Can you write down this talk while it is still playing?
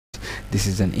This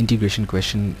is an integration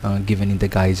question given in the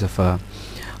guise of a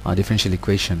differential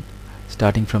equation.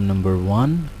 Starting from number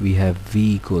 1, we have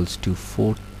v equals to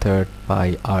 4/3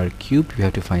 pi r cubed. We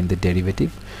have to find the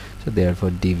derivative. So therefore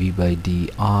dv by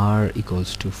dr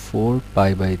equals to 4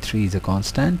 pi by 3 is a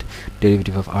constant.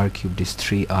 Derivative of r cubed is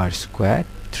 3r squared.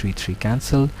 3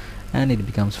 cancel, and it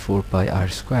becomes 4 pi r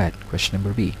squared. Question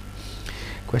number b.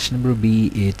 Question number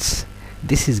b, it's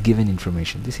this is given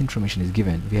information. This information is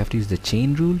given. We have to use the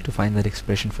chain rule to find that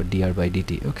expression for dr by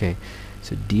dt. Okay,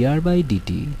 so dr by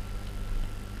dt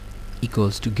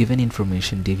equals to given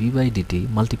information dv by dt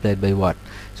multiplied by what?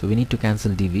 So we need to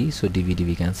cancel dv, so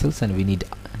dv cancels, and we need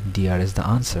dr as the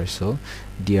answer. So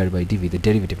dr by dv, the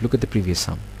derivative. Look at the previous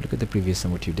sum. Look at the previous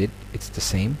sum, what you did. It's the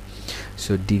same.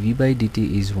 So dv by dt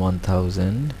is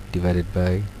 1000 divided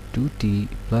by 2t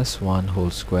plus 1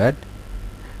 whole squared,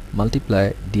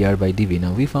 multiply dr by dv.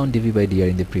 Now we found dv by dr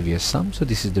in the previous sum, so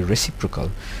this is the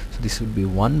reciprocal. So this would be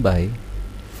 1 by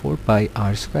 4 pi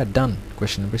r squared. Done.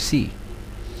 Question number c.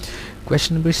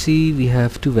 Question number c, we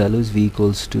have two values, v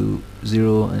equals to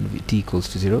 0 and t equals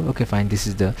to 0. Okay, fine. This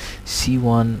is the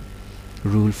c1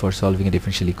 rule for solving a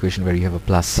differential equation, where you have a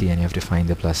plus c and you have to find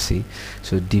the plus c.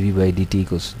 So dv by dt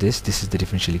equals to this. This is the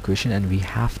differential equation, and we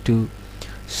have to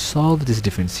solve this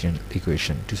differential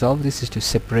equation. To solve this is to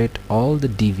separate all the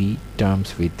dv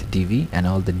terms with dv and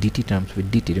all the dt terms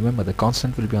with dt. Remember, the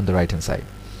constant will be on the right hand side.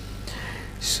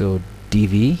 So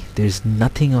dv, there's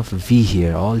nothing of v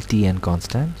here, all t and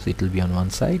constant, so it will be on one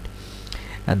side,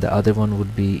 and the other one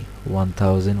would be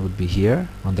 1000 would be here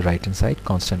on the right hand side,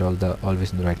 constant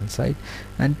always on the right hand side,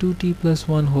 and 2t plus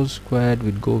 1 whole squared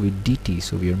would go with dt.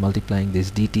 So we are multiplying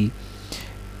this dt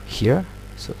here.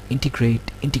 So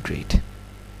integrate.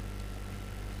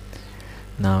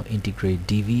 Now integrate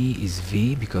dv is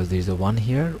v, because there is a 1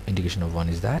 here, integration of 1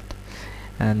 is that,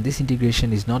 and this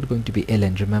integration is not going to be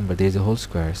ln. Remember, there is a whole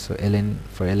square, so ln,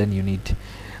 for ln you need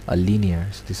a linear,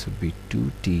 so this would be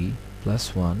 2t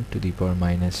plus 1 to the power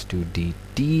minus 2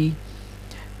 dt,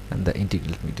 and the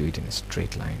integral, let me do it in a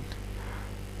straight line,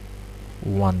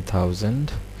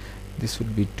 1000, this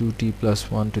would be 2t plus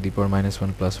 1 to the power minus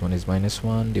 1 plus 1 is minus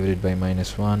 1 divided by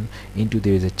minus 1 into,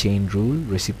 there is a chain rule,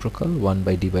 reciprocal, 1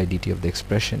 by d by dt of the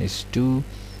expression is 2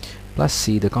 plus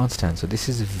c, the constant. So this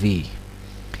is v.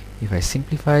 If I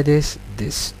simplify this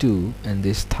 2 and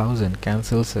this 1000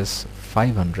 cancels as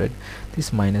 500,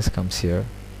 this minus comes here,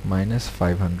 minus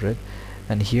 500,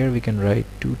 and here we can write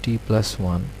 2t plus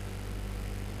 1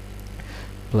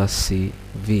 plus c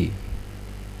v.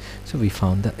 So we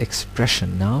found the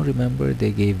expression. Now remember,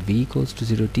 they gave v equals to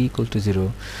 0, t equals to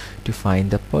 0 to find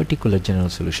the particular general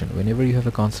solution. Whenever you have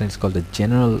a constant, it's called the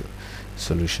general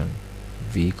solution.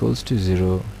 V equals to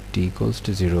 0, t equals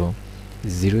to 0,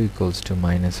 0 equals to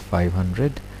minus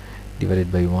 500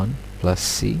 divided by 1 plus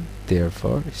c.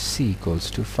 Therefore c equals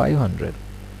to 500.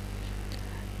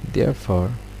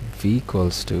 Therefore v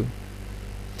equals to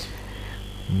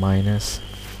minus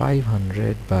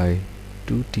 500 by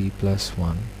 2t plus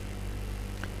 1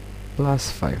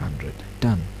 plus 500.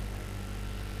 Done.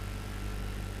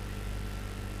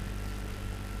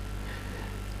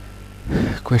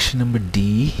 Question number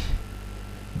d,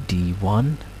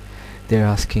 d1. They're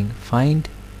asking find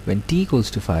when t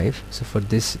equals to 5. So for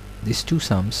these two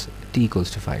sums, t equals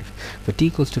to 5. For t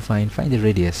equals to 5, find the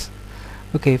radius.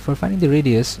 Okay, for finding the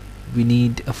radius, we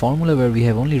need a formula where we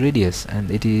have only radius, and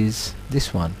it is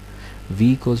this one,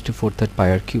 v equals to 4/3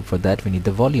 pi r cubed. For that we need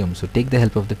the volume, so take the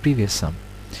help of the previous sum.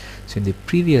 So in the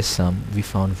previous sum we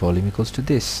found volume equals to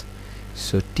this,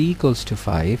 so t equals to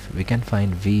 5, we can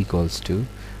find v equals to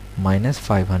minus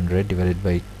 500 divided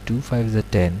by 2 5s are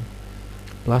 10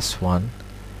 plus 1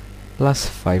 plus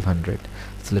 500.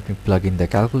 So let me plug in the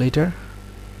calculator.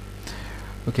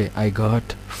 Okay, I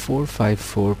got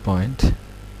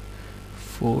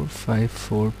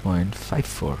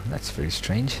 454.54. That's very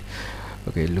strange.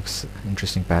 Okay, looks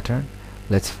interesting pattern.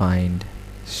 Let's find.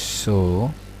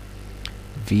 So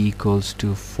v equals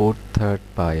to 4/3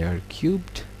 pi r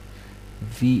cubed.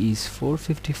 V is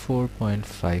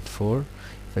 454.54.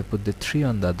 If I put the 3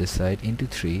 on the other side into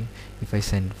 3, if I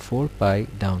send 4 pi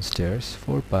downstairs,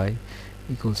 4 pi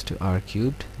equals to r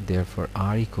cubed. Therefore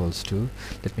r equals to,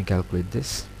 let me calculate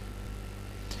this,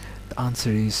 the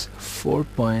answer is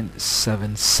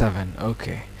 4.77.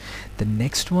 okay, the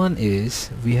next one is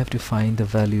we have to find the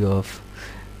value of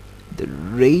the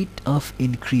rate of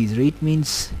increase. Rate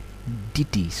means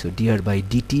dt, so dr by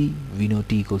dt, we know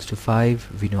t equals to 5,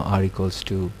 we know r equals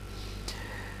to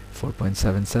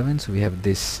 4.77. so we have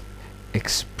this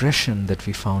expression that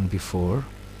we found before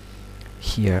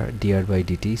here, dr by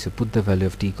dt. So put the value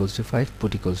of t equals to 5,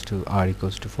 put equals to r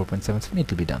equals to 4.77, it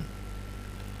will be done.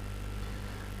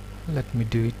 let me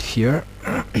do it here.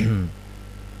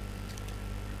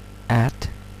 At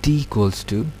t equals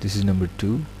to, this is number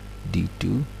 2,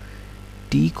 d2,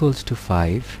 t equals to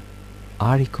 5,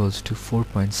 r equals to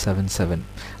 4.77.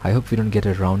 I hope we don't get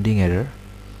a rounding error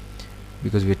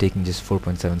because we are taking just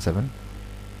 4.77.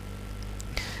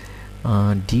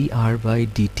 dr by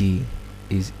dt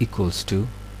is equals to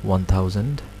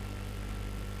 1000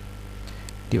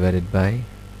 divided by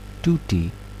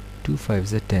 2t, 2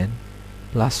 5s are 10,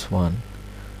 plus 1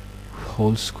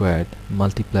 whole squared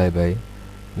multiplied by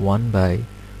 1 by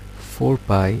 4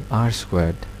 pi r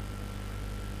squared.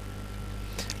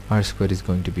 R squared is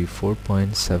going to be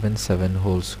 4.77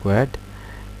 whole squared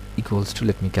equals to,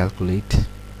 let me calculate,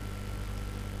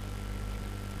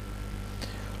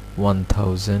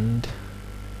 1000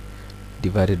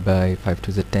 divided by 5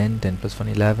 to the 10, 10 plus 1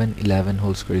 11, 11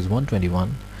 whole square is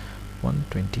 121,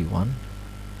 121.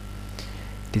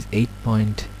 It is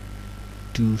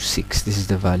 8.26. this is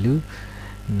the value.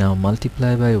 Now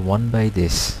multiply by 1 by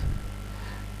this.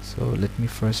 So let me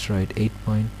first write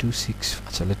 8.26.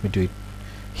 so let me do it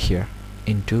here,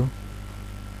 into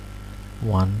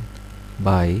 1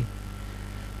 by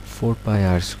 4 pi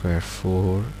r square,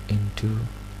 4 into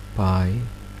pi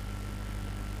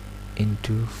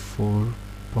into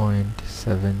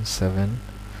 4.77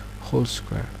 whole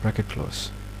square, bracket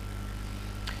close.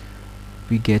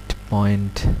 We get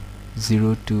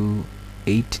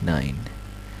 0.0289.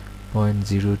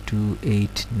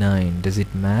 0.0289. Does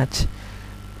it match?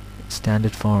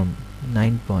 Standard form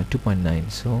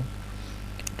 2.9, so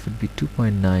it would be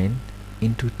 2.9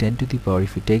 into 10 to the power.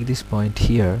 If you take this point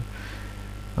here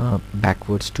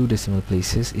backwards 2 decimal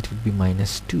places, it would be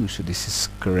 -2. So this is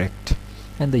correct,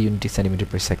 and the unit is centimeter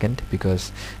per second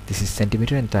because this is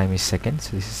centimeter and time is second,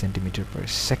 so this is centimeter per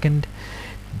second.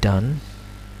 Done.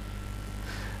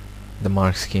 The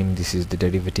mark scheme, this is the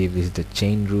derivative, this is the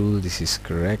chain rule, this is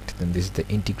correct. Then this is the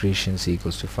integration, c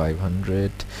equals to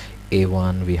 500,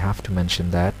 a1 we have to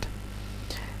mention that.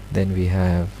 Then we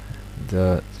have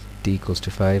the t equals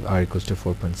to 5, r equals to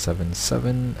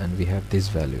 4.77, and we have this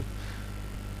value.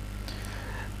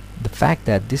 The fact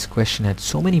that this question had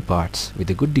so many parts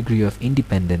with a good degree of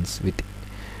independence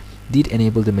did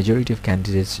enable the majority of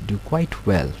candidates to do quite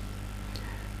well.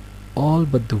 All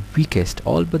but the weakest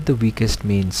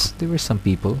means there were some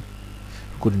people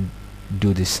who couldn't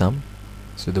do this sum,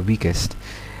 so the weakest,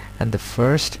 and the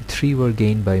first 3 were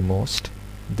gained by most.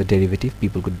 The derivative,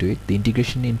 people could do it. The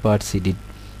integration in part C did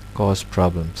cause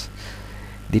problems.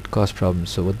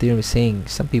 So what they are saying,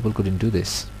 some people couldn't do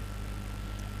this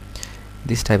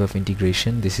type of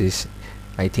integration. This is,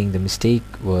 I think the mistake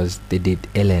was they did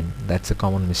ln. That's a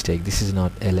common mistake. This is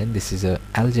not ln, this is a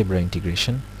algebra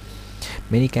integration.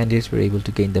 Many candidates were able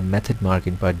to gain the method mark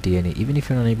in part DNA. Even if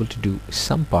you're unable to do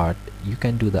some part, you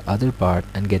can do the other part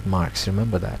and get marks.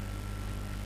 Remember that.